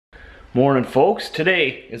Morning, folks.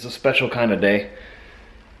 Today is a special kind of day.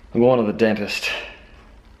 I'm going to the dentist,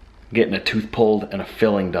 getting a tooth pulled and a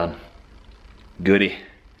filling done. Goody.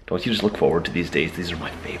 Don't you just look forward to these days? These are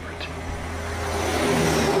my favorite.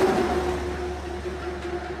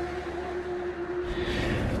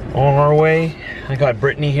 On our way. I got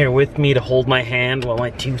Brittany here with me to hold my hand while my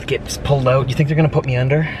tooth gets pulled out. You think they're gonna put me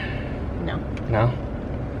under? No. No?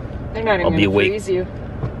 They're not even gonna freeze you.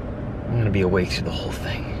 I'm gonna be awake through the whole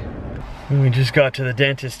thing. We just got to the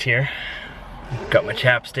dentist here. Got my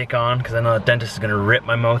chapstick on because I know the dentist is gonna rip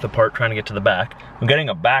my mouth apart trying to get to the back. I'm getting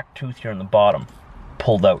a back tooth here on the bottom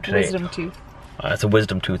pulled out today. Wisdom tooth. It's a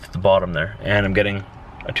wisdom tooth at the bottom there. And I'm getting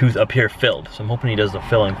a tooth up here filled. So I'm hoping he does the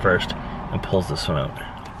filling first and pulls this one out.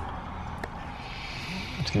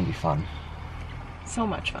 It's gonna be fun. So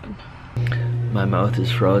much fun. My mouth is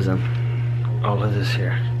frozen. All of this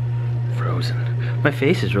here, frozen. My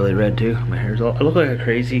face is really red too. My hair's all, I look like a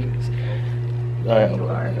crazy,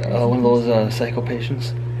 one of those psycho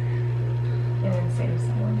patients. In an insane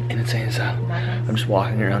asylum. In an insane asylum. I'm just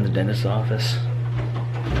walking around the dentist's office.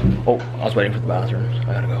 Oh, I was waiting for the bathroom.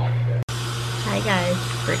 I gotta go. Hi guys,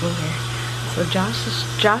 Brittany here. So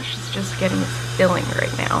Josh is just getting his filling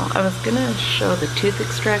right now. I was gonna show the tooth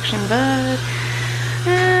extraction, but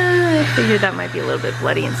I figured that might be a little bit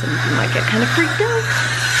bloody and some people might get kind of freaked out.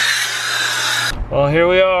 Well, here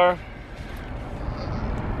we are.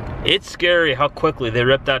 It's scary how quickly they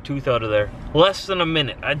ripped that tooth out of there. Less than a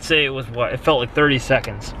minute. I'd say it was what? It felt like 30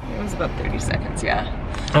 seconds. It was about 30 seconds, yeah.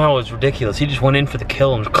 Oh, it was ridiculous. He just went in for the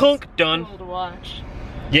kill and clunk, done. Cool to watch.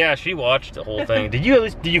 Yeah, she watched the whole thing. Did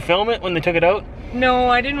you film it when they took it out? No,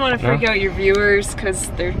 I didn't want to freak out your viewers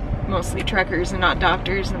because they're mostly truckers and not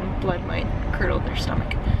doctors and blood might curdle their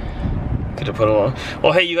stomach. Could have put it on.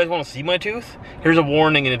 Well, hey, you guys want to see my tooth? Here's a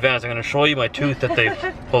warning in advance. I'm going to show you my tooth that they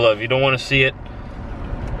pulled out. If you don't want to see it,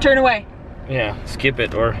 turn away. Yeah, skip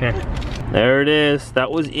it or here. There it is. That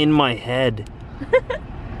was in my head.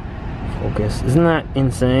 Focus. Isn't that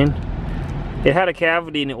insane? It had a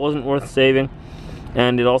cavity and it wasn't worth saving.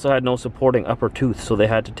 And it also had no supporting upper tooth, so they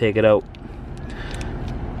had to take it out.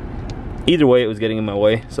 Either way, it was getting in my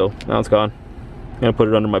way, so now it's gone. I'm gonna put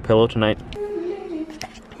it under my pillow tonight.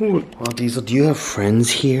 Well, Diesel, do you have friends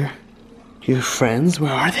here? Do you have friends?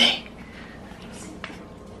 Where are they?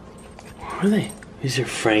 Where are they? Is there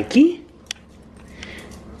Frankie?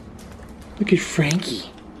 Look at Frankie.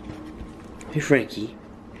 Hey, Frankie.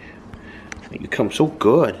 You come so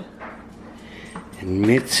good. And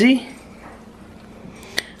Mitzi?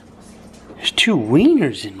 There's two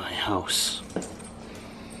wieners in my house.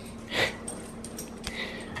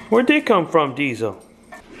 Where'd they come from, Diesel?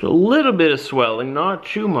 There's a little bit of swelling, not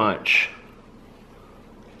too much.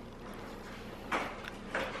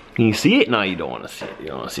 Can you see it? No, you don't want to see it. You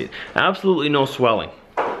don't want to see it. Absolutely no swelling.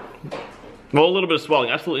 Well, a little bit of swelling.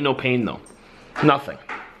 Absolutely no pain, though. Nothing.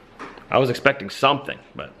 I was expecting something,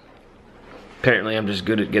 but apparently I'm just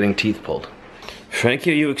good at getting teeth pulled.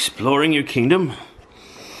 Frankie, are you exploring your kingdom?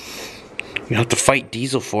 You have to fight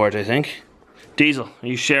Diesel for it, I think. Diesel, are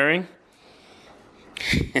you sharing?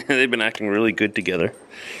 They've been acting really good together.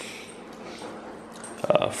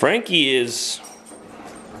 Frankie is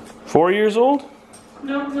 4 years old?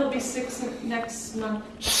 No, he'll be 6 next month.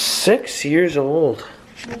 6 years old.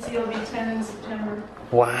 He'll be 10 in September.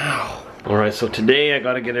 Wow. Alright, so today I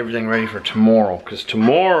gotta get everything ready for tomorrow, because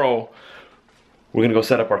tomorrow we're gonna go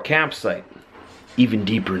set up our campsite even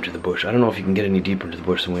deeper into the bush. I don't know if you can get any deeper into the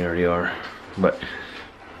bush than we already are, but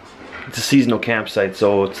it's a seasonal campsite,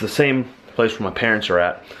 so it's the same place where my parents are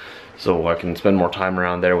at, so I can spend more time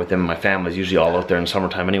around there with them. My family's usually all out there in the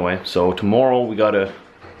summertime anyway, so tomorrow we gotta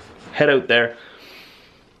head out there,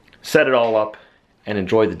 set it all up, and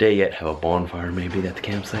enjoy the day yet. Have a bonfire maybe at the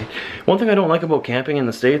campsite. One thing I don't like about camping in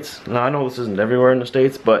the States, now I know this isn't everywhere in the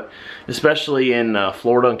States, but especially in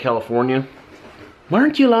Florida and California, why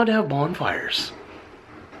aren't you allowed to have bonfires?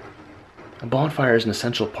 A bonfire is an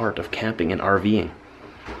essential part of camping and RVing.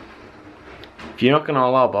 If you're not going to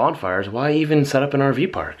allow bonfires, why even set up an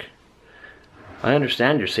RV park? I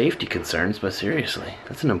understand your safety concerns, but seriously,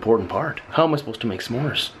 that's an important part. How am I supposed to make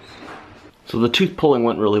s'mores? So the tooth pulling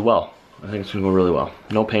went really well. I think it's going to go really well.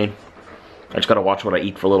 No pain. I just got to watch what I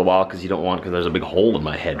eat for a little while because you don't want, because there's a big hole in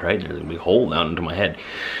my head, right? There's a big hole down into my head.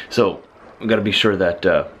 So I've got to be sure that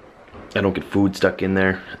I don't get food stuck in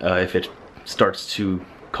there. If it starts to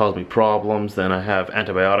cause me problems, then I have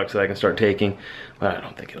antibiotics that I can start taking. But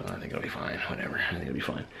I think it'll be fine. Whatever. I think it'll be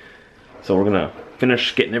fine. So we're gonna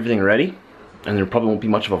finish getting everything ready, and there probably won't be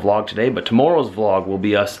much of a vlog today, but tomorrow's vlog will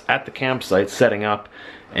be us at the campsite setting up,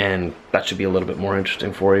 and that should be a little bit more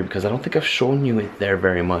interesting for you because I don't think I've shown you it there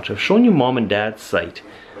very much. I've shown you Mom and Dad's site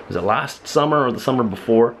was it last summer or the summer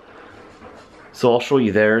before? So I'll show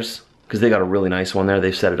you theirs, because they got a really nice one there.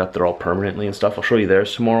 They've set it up there all permanently and stuff. I'll show you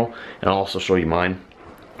theirs tomorrow, and I'll also show you mine.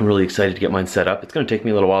 I'm really excited to get mine set up. It's gonna take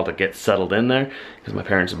me a little while to get settled in there, because my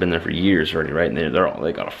parents have been there for years already, right? And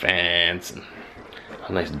they got a fence and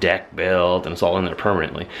a nice deck built, and it's all in there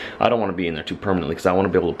permanently. I don't want to be in there too permanently, because I want to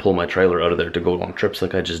be able to pull my trailer out of there to go on trips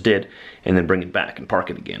like I just did, and then bring it back and park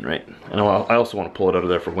it again, right? And I also want to pull it out of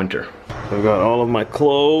there for winter. I've got all of my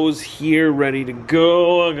clothes here ready to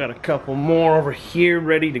go. I got a couple more over here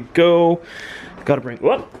ready to go. Gotta bring,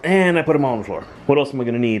 whoop, and I put them all on the floor. What else am I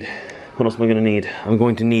gonna need? What else am I gonna need? I'm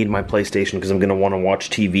going to need my PlayStation, because I'm gonna want to watch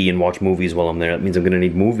TV and watch movies while I'm there. That means I'm gonna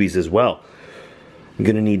need movies as well. I'm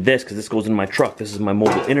gonna need this, because this goes in my truck. This is my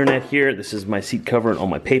mobile internet here. This is my seat cover and all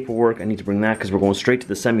my paperwork. I need to bring that, because we're going straight to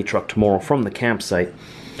the semi-truck tomorrow from the campsite.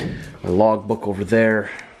 My logbook over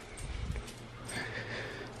there.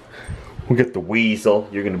 We'll get the Weasel.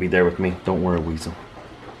 You're gonna be there with me. Don't worry, Weasel.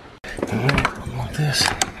 Alright, unlock this.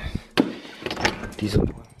 Diesel.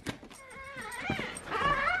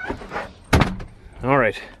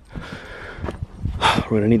 Alright.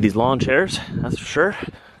 We're gonna need these lawn chairs, that's for sure.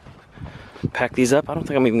 Pack these up. I don't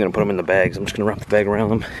think I'm even gonna put them in the bags. I'm just gonna wrap the bag around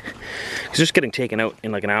them. It's just getting taken out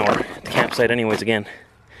in like an hour at the campsite anyways again,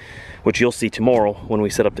 which you'll see tomorrow when we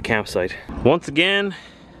set up the campsite. Once again,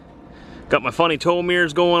 got my funny tow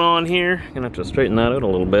mirrors going on here. Gonna have to straighten that out a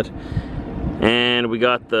little bit. And we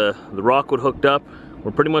got the Rockwood hooked up. We're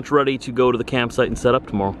pretty much ready to go to the campsite and set up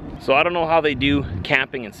tomorrow. So I don't know how they do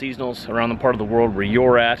camping and seasonals around the part of the world where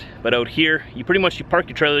you're at, but out here, you pretty much park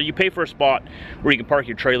your trailer, you pay for a spot where you can park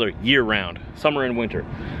your trailer year round, summer and winter.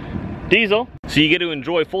 Diesel, so you get to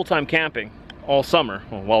enjoy full-time camping all summer,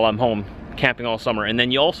 while I'm home camping all summer, and then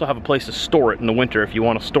you also have a place to store it in the winter if you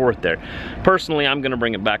want to store it there. Personally, I'm gonna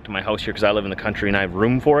bring it back to my house here because I live in the country and I have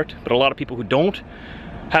room for it, but a lot of people who don't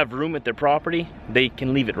have room at their property, they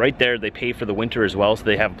can leave it right there. They pay for the winter as well, so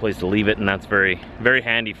they have a place to leave it, and that's very, very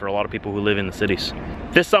handy for a lot of people who live in the cities.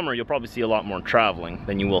 This summer, you'll probably see a lot more traveling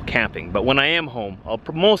than you will camping, but when I am home, I'll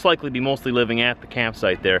most likely be mostly living at the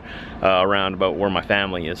campsite there, around about where my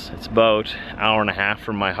family is. It's about an hour and a half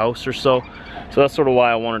from my house or so, so that's sort of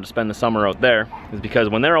why I wanted to spend the summer out there, is because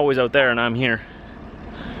when they're always out there and I'm here,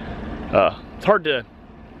 it's hard to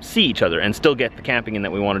see each other and still get the camping in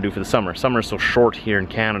that we want to do for the summer. Summer is so short here in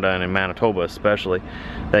Canada and in Manitoba especially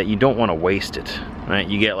that you don't want to waste it, right?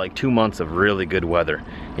 You get like 2 months of really good weather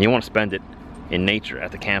and you want to spend it in nature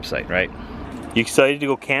at the campsite, right? You excited to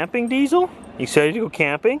go camping, Diesel? You excited to go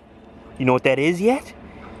camping? You know what that is yet?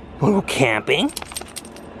 You want to go camping?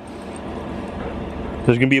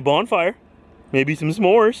 There's gonna be a bonfire, maybe some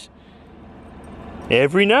s'mores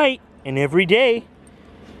every night and every day.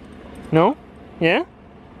 No? Yeah?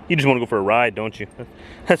 You just want to go for a ride, don't you?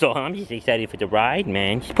 That's all. I'm just excited for the ride,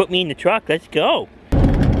 man. Just put me in the truck. Let's go.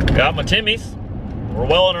 Got my Timmies. We're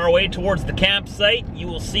well on our way towards the campsite. You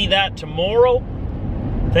will see that tomorrow.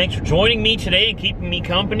 Thanks for joining me today and keeping me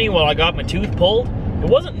company while I got my tooth pulled. It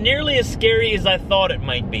wasn't nearly as scary as I thought it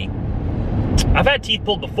might be. I've had teeth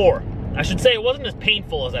pulled before. I should say it wasn't as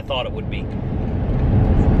painful as I thought it would be.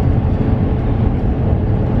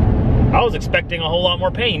 I was expecting a whole lot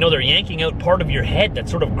more pain. You know, they're yanking out part of your head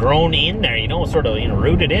that's sort of grown in there, you know, sort of, you know,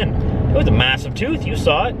 rooted in. It was a massive tooth, you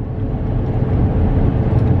saw it.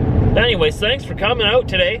 Anyways, thanks for coming out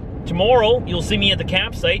today. Tomorrow, you'll see me at the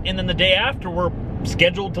campsite, and then the day after, we're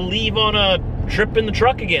scheduled to leave on a trip in the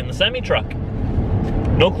truck again, the semi-truck.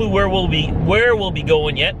 No clue where we'll be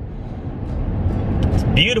going yet. It's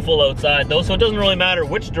beautiful outside, though, so it doesn't really matter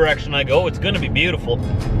which direction I go. It's gonna be beautiful.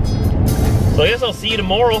 So I guess I'll see you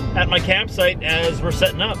tomorrow at my campsite as we're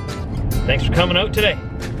setting up. Thanks for coming out today.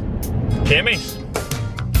 Timmies.